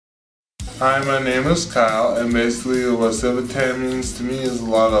Hi, my name is Kyle, and basically what Civitan means to me is a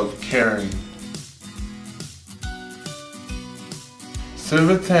lot of caring.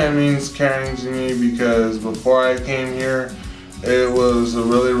 Civitan means caring to me because before I came here, it was a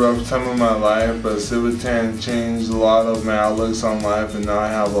really rough time in my life, but Civitan changed a lot of my outlooks on life, and now I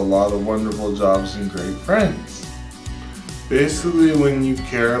have a lot of wonderful jobs and great friends. Basically, when you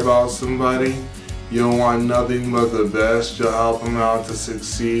care about somebody, you'll want nothing but the best. You'll help them out to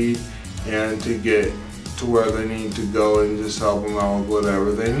succeed and to get to where they need to go, and just help them out with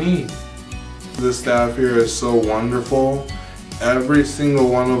whatever they need. The staff here is so wonderful. Every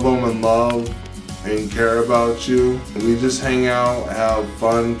single one of them in love and care about you. We just hang out, have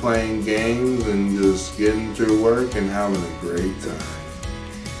fun playing games, and just getting through work and having a great time.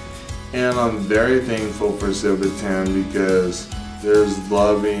 And I'm very thankful for Civitan because there's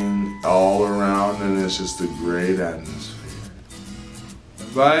loving all around, and it's just a great atmosphere.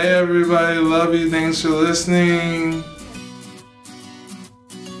 Bye everybody, love you, thanks for listening.